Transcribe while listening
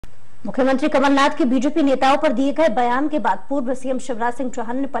मुख्यमंत्री कमलनाथ के बीजेपी नेताओं पर दिए गए बयान के बाद पूर्व सीएम शिवराज सिंह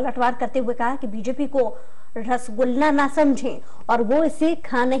चौहान ने पलटवार करते हुए कहा कि बीजेपी को रसगुल्ला ना समझें और वो इसे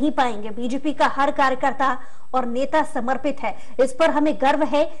खा नहीं पाएंगे। बीजेपी का हर कार्यकर्ता और नेता समर्पित है। इस पर हमें गर्व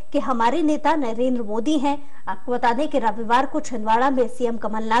है कि हमारे नेता नरेंद्र मोदी हैं। आपको बता दें कि रविवार को छिंदवाड़ा में सीएम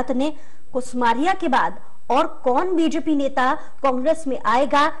कमलनाथ ने कुसमारिया के बाद और कौन बीजेपी नेता कांग्रेस में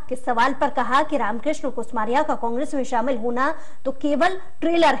आएगा के सवाल पर कहा कि रामकृष्ण कुसमारिया का कांग्रेस में शामिल होना तो केवल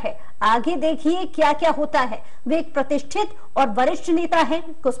ट्रेलर है, आगे देखिए क्या क्या होता है। वे एक प्रतिष्ठित और वरिष्ठ नेता हैं।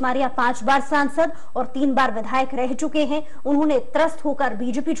 कुसमारिया 5 बार सांसद और 3 बार विधायक रह चुके हैं। उन्होंने त्रस्त होकर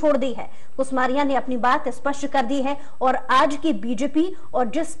बीजेपी छोड़ दी है। कुसमारिया ने अपनी बात स्पष्ट कर दी है और आज की बीजेपी और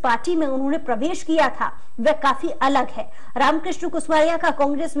जिस पार्टी में उन्होंने प्रवेश किया था वह काफी अलग है। रामकृष्ण कुसमारिया का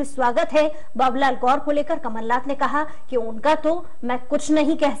कांग्रेस में स्वागत है। बाबूलाल गौर को लेकर कमलनाथ ने कहा कि उनका तो मैं कुछ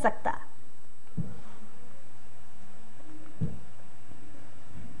नहीं कह सकता।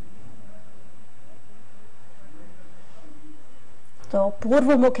 तो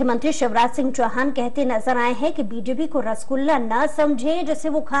पूर्व मुख्यमंत्री शिवराज सिंह चौहान कहते नजर आए हैं कि बीजेपी को रसगुल्ला न समझें जिसे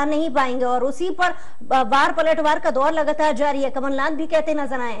वो खा नहीं पाएंगे और उसी पर वार पलटवार का दौर लगातार जारी है। कमलनाथ भी कहते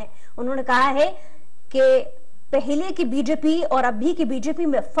नजर आए हैं। उन्होंने कहा है कि पहले की बीजेपी और अभी की बीजेपी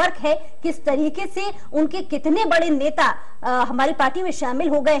में फर्क है, किस तरीके से उनके कितने बड़े नेता हमारी पार्टी में शामिल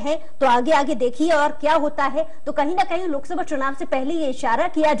हो गए हैं। तो आगे आगे देखिए और क्या होता है। तो कहीं ना कहीं लोकसभा चुनाव से पहले ये इशारा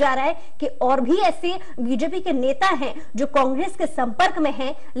किया जा रहा है कि और भी ऐसे बीजेपी के नेता हैं जो कांग्रेस के संपर्क में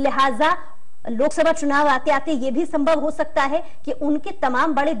हैं। लिहाजा लोकसभा चुनाव आते आते ये भी संभव हो सकता है कि उनके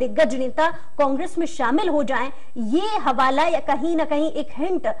तमाम बड़े दिग्गज नेता कांग्रेस में शामिल हो जाएं। ये हवाला या कहीं ना कहीं एक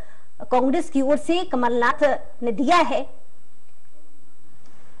हिंट कांग्रेस की ओर से कमलनाथ ने दिया है।